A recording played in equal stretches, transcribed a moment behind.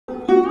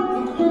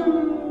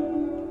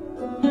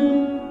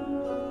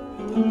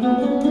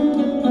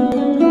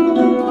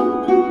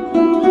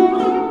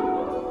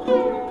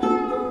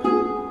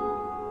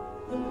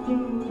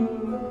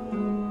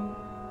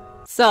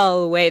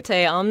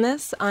Salvete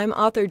omnes, I'm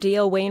author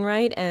D.L.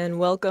 Wainwright, and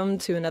welcome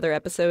to another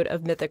episode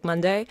of Mythic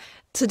Monday.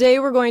 Today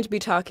we're going to be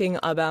talking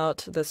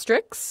about the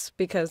Strix,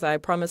 because I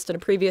promised in a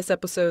previous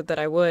episode that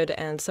I would,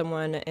 and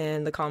someone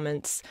in the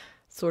comments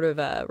sort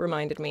of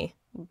reminded me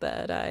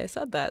that I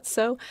said that.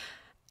 So,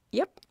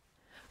 yep.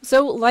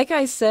 So, like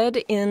I said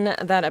in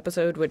that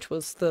episode, which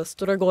was the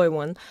strigoi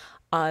one,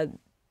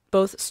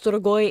 both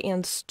strigoi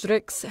and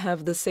strix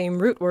have the same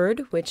root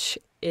word, which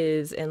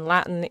is in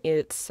Latin,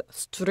 it's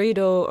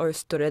strido or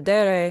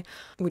stridere,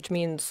 which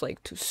means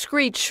like to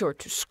screech or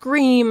to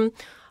scream.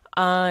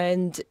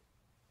 And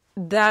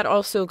that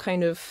also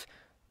kind of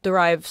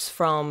derives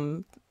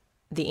from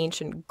the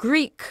ancient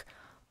Greek,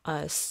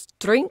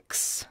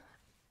 Strix,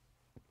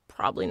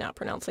 probably not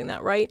pronouncing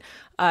that right,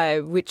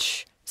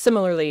 which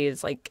similarly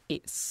is like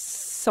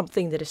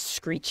something that is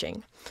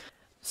screeching.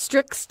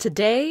 Strix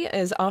today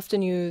is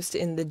often used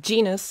in the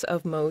genus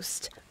of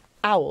most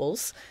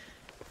owls,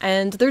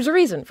 and there's a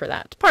reason for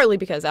that. Partly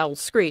because owls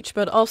screech,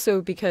 but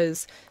also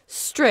because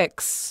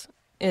Strix,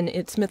 in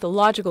its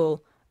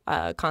mythological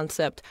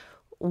concept,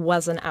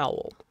 was an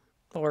owl,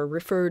 or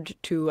referred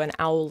to an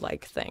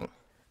owl-like thing.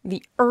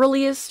 The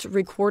earliest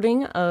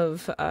recording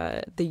of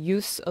the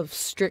use of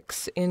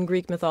Strix in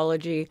Greek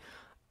mythology,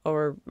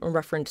 or a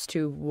reference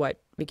to what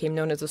became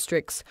known as a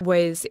Strix,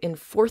 was in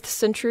 4th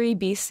century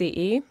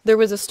BCE. There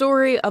was a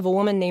story of a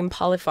woman named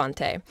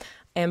Polyphante,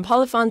 and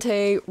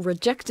Polyphante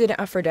rejected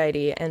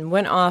Aphrodite and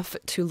went off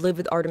to live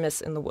with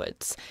Artemis in the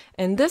woods.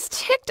 And this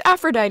ticked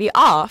Aphrodite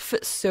off,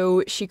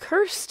 so she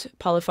cursed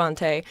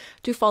Polyphante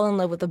to fall in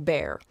love with a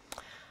bear.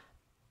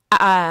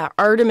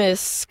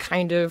 Artemis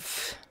kind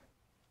of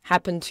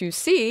happened to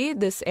see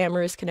this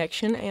amorous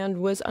connection and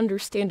was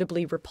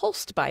understandably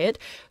repulsed by it,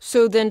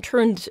 so then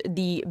turned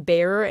the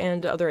bear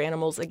and other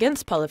animals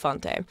against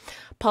Polyphante.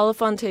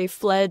 Polyphante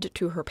fled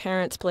to her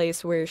parents'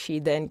 place, where she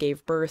then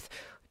gave birth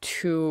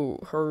to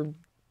her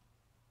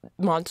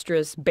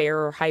monstrous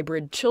bear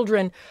hybrid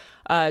children,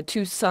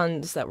 2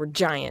 sons that were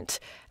giant.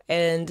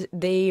 And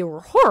they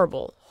were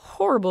horrible,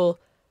 horrible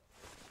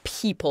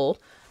people,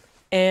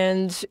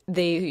 and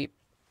they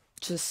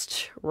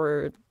just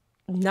were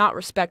not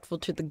respectful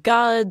to the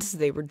gods,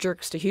 they were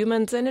jerks to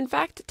humans, and in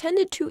fact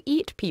tended to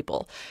eat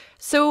people.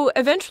 So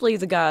eventually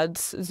the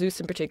gods, Zeus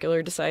in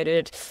particular,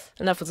 decided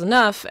enough was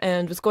enough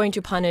and was going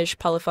to punish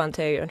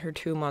Polyphante and her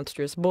 2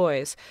 monstrous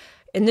boys.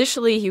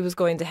 Initially he was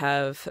going to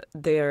have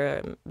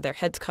their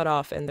heads cut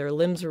off and their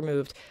limbs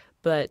removed,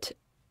 but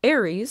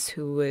Ares,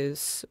 who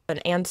was an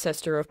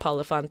ancestor of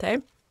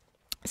Polyphante,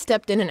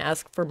 stepped in and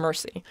asked for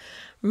mercy.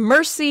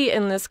 Mercy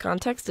in this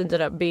context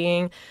ended up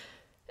being,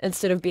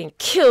 instead of being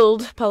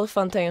killed,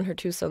 Polyphante and her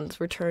 2 sons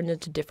were turned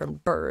into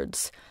different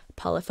birds.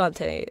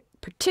 Polyphante,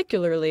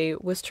 particularly,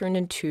 was turned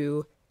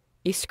into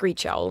a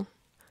screech owl,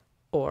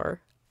 or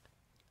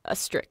a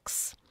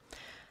Strix.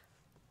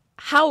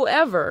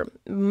 However,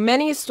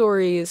 many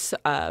stories,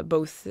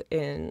 both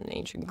in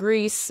ancient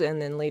Greece and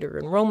then later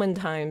in Roman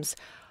times,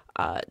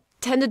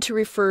 tended to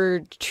refer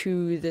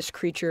to this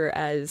creature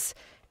as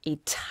a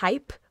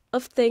type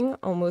of thing,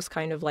 almost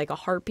kind of like a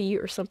harpy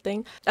or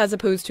something, as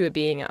opposed to it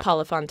being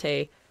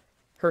Polyphante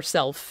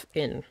herself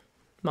in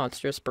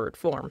monstrous bird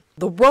form.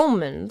 The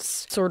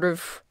Romans sort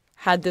of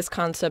had this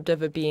concept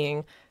of it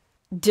being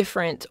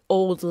different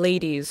old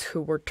ladies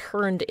who were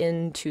turned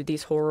into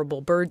these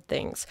horrible bird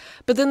things.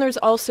 But then there's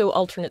also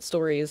alternate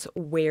stories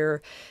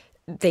where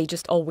they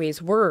just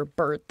always were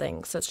bird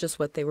things. That's just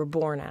what they were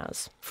born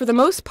as. For the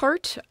most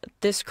part,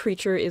 this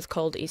creature is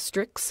called a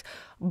Strix,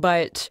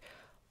 but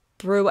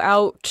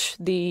throughout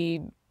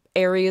the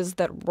areas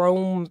that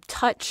Rome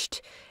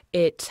touched,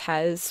 it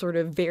has sort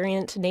of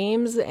variant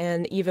names,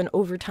 and even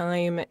over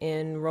time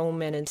in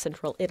Rome and in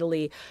central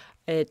Italy,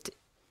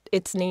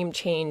 its name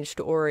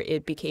changed, or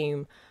it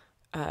became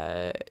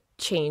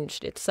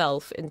changed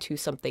itself into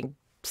something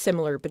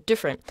similar but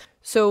different.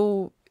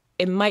 So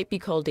it might be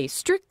called a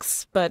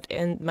Strix, but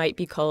it might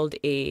be called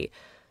a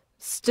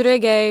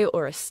streghe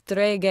or a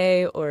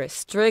strege or a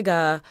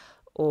striga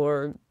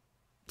or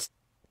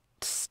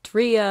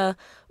stria,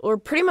 or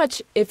pretty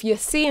much if you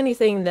see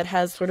anything that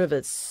has sort of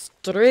a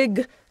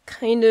strig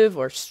kind of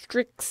or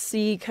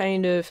strixy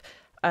kind of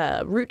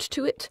root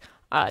to it,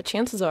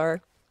 chances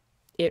are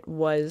it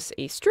was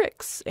a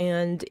Strix,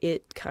 and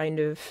it kind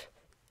of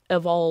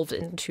evolved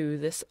into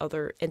this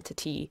other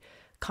entity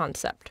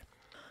concept.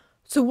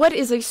 So what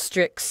is a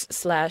Strix /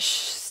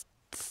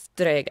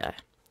 streghe?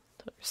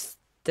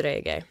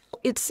 Strege.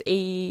 It's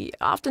a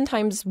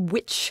oftentimes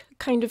witch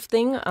kind of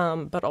thing,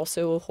 but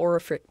also a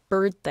horrific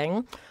bird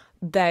thing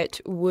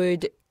that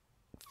would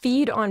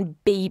feed on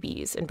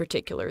babies in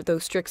particular.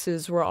 Those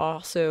Strixes were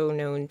also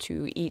known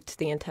to eat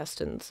the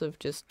intestines of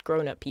just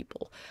grown-up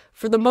people.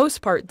 For the most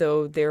part,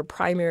 though, their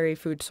primary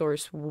food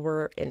source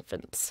were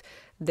infants.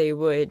 They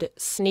would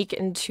sneak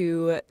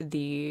into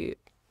the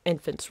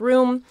infant's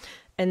room,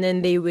 and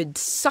then they would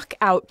suck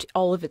out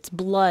all of its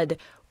blood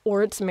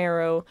or its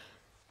marrow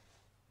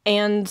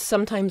And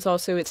sometimes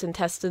also its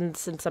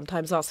intestines, and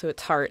sometimes also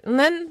its heart. And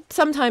then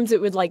sometimes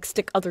it would like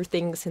stick other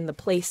things in the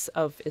place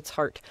of its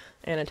heart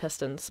and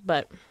intestines,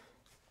 but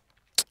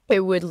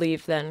it would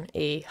leave then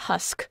a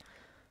husk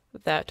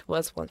that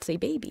was once a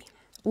baby.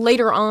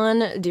 Later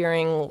on,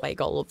 during like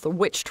all of the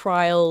witch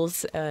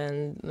trials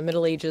and the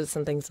Middle Ages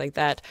and things like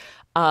that,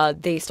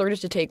 they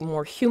started to take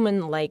more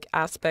human-like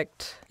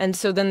aspect. And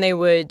so then they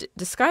would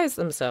disguise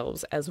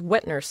themselves as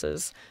wet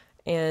nurses,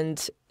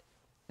 and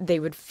they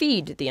would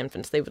feed the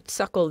infants. They would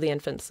suckle the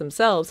infants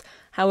themselves.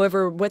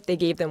 However, what they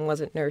gave them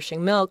wasn't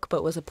nourishing milk,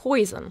 but was a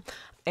poison.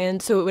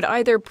 And so it would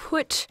either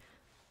put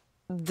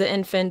the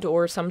infant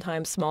or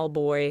sometimes small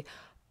boy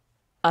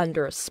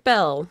under a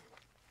spell,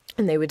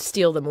 and they would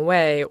steal them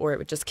away, or it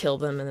would just kill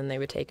them, and then they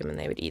would take them and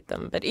they would eat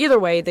them. But either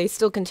way, they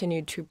still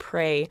continued to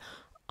prey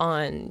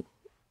on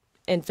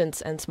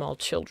infants and small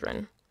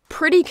children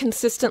pretty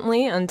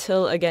consistently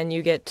until, again,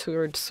 you get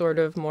towards sort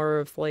of more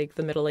of like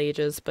the Middle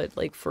Ages, but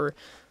like for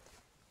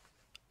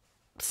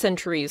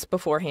centuries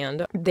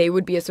beforehand, they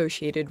would be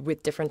associated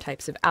with different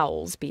types of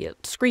owls, be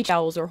it screech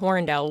owls or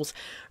horned owls,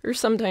 or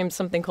sometimes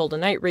something called a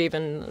night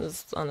raven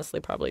is honestly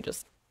probably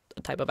just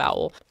a type of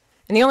owl.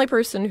 And the only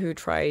person who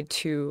tried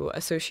to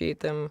associate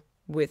them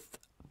with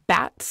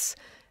bats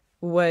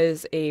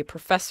was a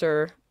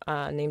professor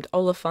named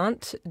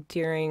Oliphant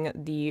during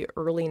the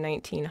early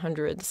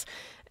 1900s.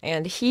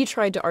 And he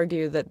tried to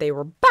argue that they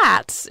were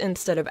bats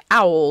instead of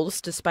owls,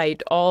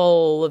 despite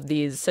all of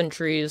these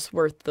centuries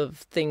worth of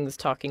things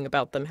talking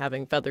about them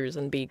having feathers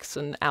and beaks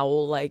and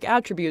owl-like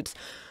attributes,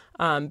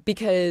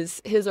 because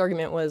his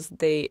argument was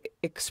they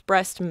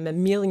expressed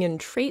mammalian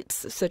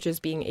traits, such as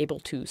being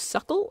able to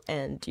suckle,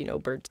 and, you know,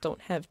 birds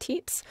don't have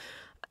teats.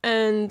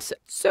 And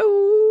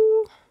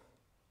so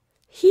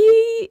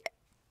he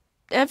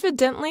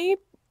evidently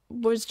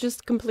was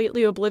just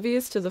completely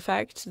oblivious to the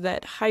fact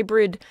that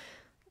hybrid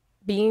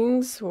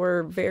beings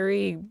were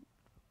very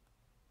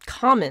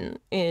common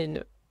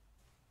in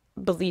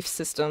belief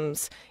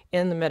systems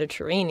in the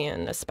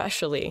Mediterranean,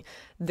 especially.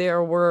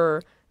 There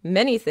were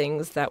many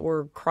things that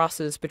were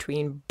crosses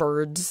between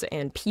birds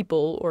and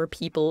people, or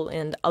people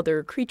and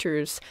other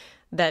creatures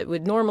that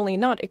would normally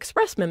not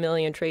express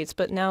mammalian traits,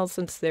 but now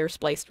since they're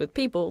spliced with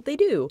people, they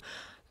do.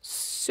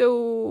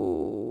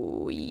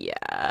 So, yeah,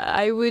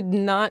 I would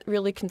not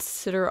really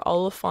consider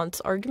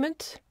Oliphant's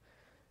argument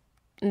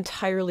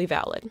entirely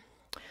valid.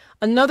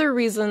 Another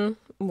reason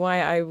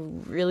why I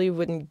really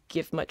wouldn't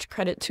give much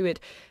credit to it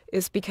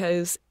is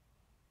because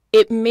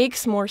it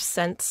makes more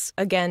sense,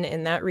 again,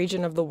 in that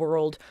region of the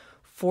world,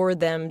 for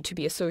them to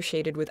be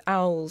associated with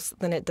owls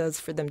than it does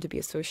for them to be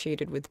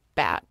associated with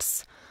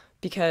bats.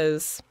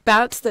 Because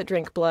bats that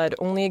drink blood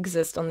only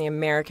exist on the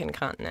American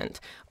continent.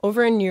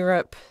 Over in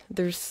Europe,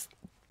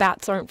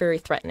 bats aren't very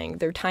threatening.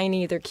 They're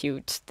tiny, they're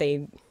cute,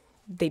 they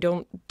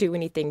don't do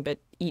anything but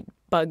eat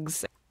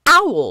bugs.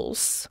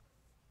 Owls,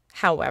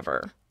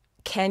 however,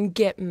 can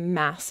get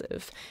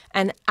massive,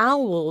 and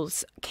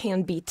owls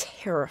can be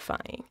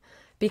terrifying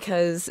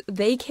because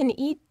they can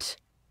eat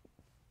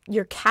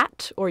your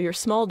cat or your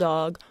small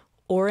dog,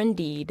 or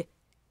indeed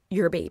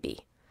your baby.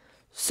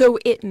 So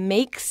it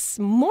makes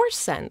more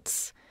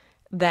sense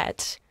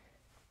that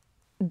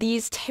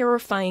these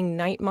terrifying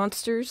night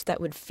monsters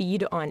that would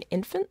feed on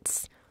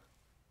infants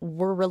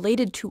were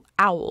related to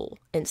owl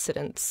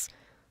incidents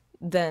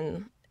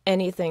than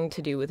anything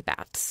to do with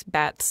bats.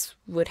 Bats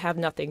would have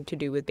nothing to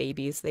do with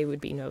babies. They would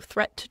be no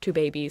threat to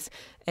babies,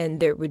 and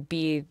there would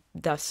be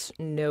thus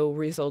no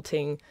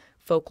resulting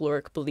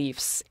folkloric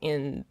beliefs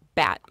in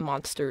bat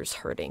monsters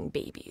hurting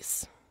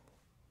babies.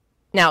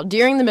 Now,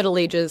 during the Middle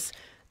Ages,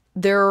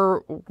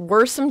 there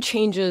were some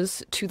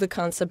changes to the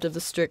concept of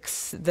the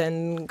Strix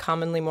than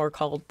commonly more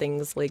called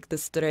things like the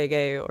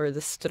streghe or the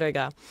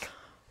striga,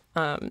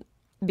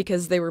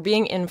 because they were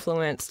being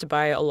influenced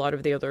by a lot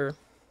of the other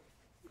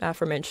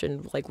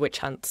aforementioned like witch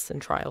hunts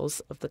and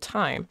trials of the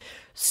time.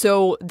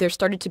 So there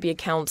started to be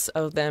accounts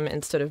of them,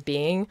 instead of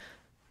being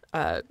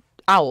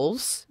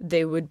owls,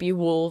 they would be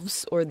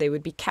wolves or they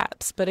would be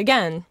cats. But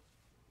again,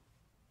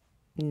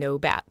 no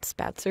bats.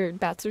 Bats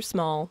are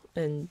small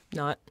and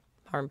not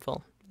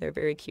harmful. They're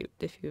very cute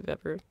if you've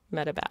ever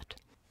met a bat.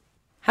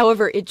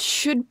 However, it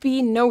should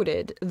be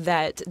noted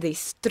that the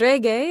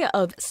streghe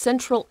of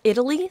central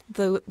Italy,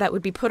 that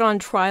would be put on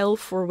trial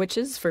for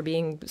witches, for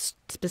being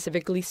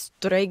specifically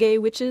streghe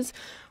witches,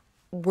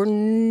 were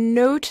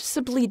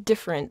noticeably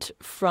different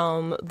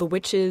from the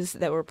witches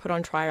that were put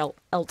on trial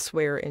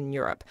elsewhere in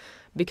Europe.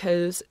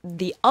 Because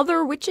the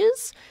other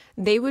witches,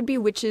 they would be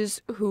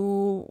witches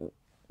who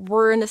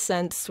were, in a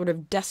sense, sort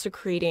of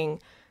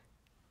desecrating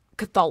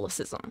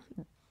Catholicism.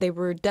 They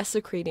were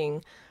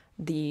desecrating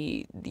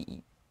the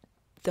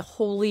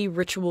holy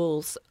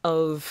rituals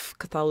of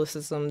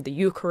Catholicism, the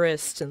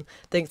Eucharist, and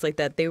things like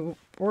that. They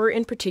were,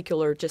 in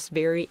particular, just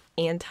very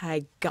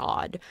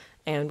anti-God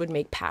and would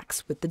make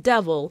pacts with the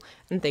devil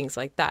and things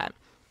like that.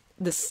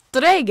 The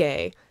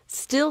streghe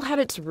still had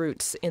its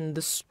roots in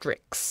the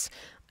Strix,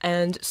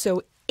 and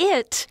so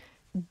it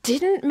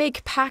didn't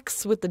make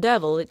pacts with the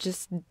devil. It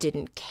just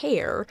didn't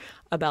care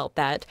about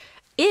that.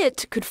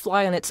 it could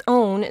fly on its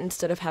own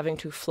instead of having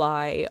to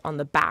fly on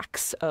the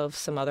backs of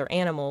some other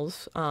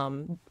animals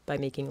by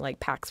making like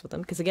packs with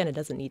them, because again, it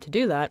doesn't need to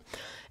do that.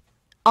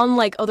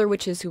 Unlike other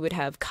witches who would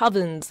have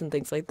covens and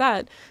things like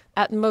that,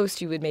 at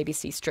most you would maybe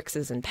see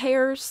Strixes in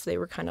pairs. They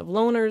were kind of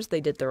loners.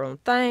 They did their own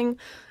thing.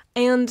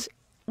 And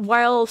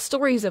while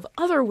stories of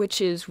other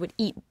witches would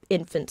eat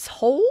infants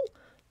whole,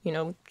 you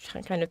know,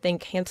 kind of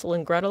think Hansel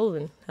and Gretel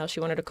and how she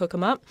wanted to cook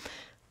them up,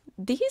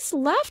 these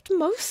left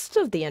most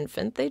of the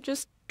infant. They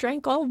just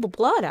drank all the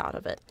blood out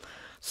of it.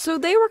 So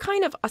they were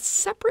kind of a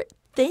separate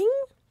thing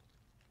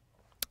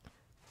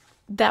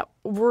that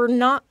were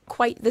not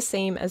quite the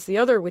same as the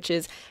other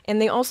witches, and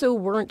they also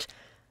weren't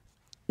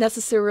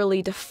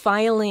necessarily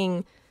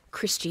defiling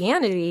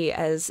Christianity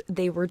as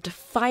they were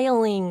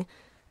defiling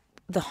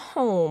the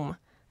home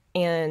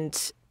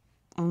and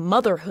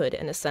motherhood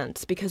in a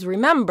sense. Because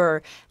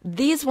remember,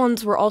 these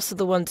ones were also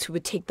the ones who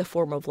would take the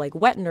form of like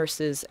wet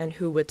nurses and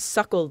who would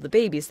suckle the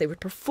babies. They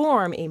would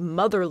perform a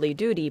motherly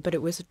duty, but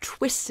it was a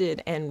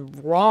twisted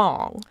and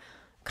wrong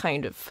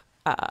kind of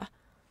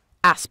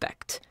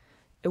aspect.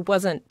 It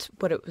wasn't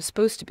what it was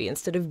supposed to be.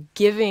 Instead of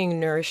giving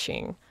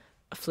nourishing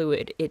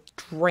fluid, it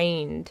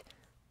drained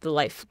the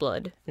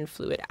lifeblood and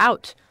fluid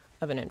out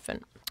of an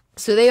infant.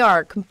 So they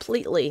are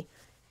completely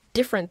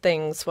different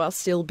things while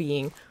still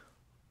being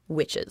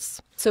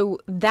witches. So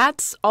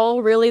that's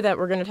all really that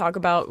we're going to talk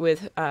about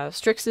with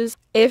Strixes.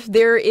 If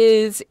there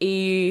is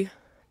a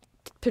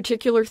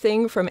particular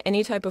thing from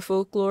any type of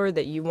folklore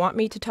that you want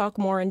me to talk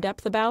more in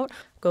depth about,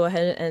 go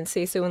ahead and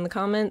say so in the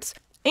comments.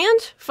 And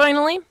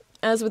finally,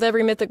 as with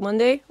every Mythic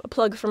Monday, a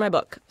plug for my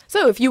book.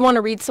 So if you want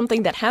to read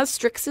something that has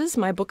Strixes,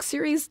 my book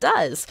series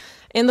does.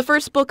 In the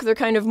first book, they're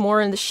kind of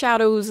more in the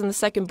shadows. In the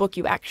second book,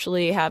 you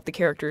actually have the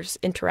characters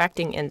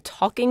interacting and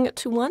talking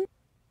to one.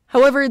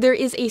 However, there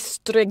is a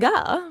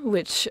streghe,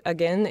 which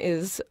again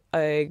is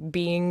a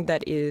being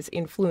that is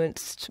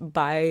influenced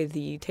by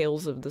the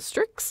tales of the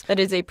Strix. That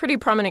is a pretty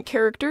prominent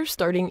character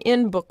starting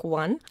in book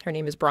 1. Her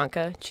name is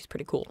Branca. She's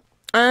pretty cool.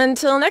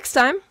 Until next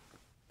time,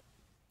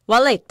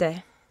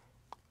 Valete!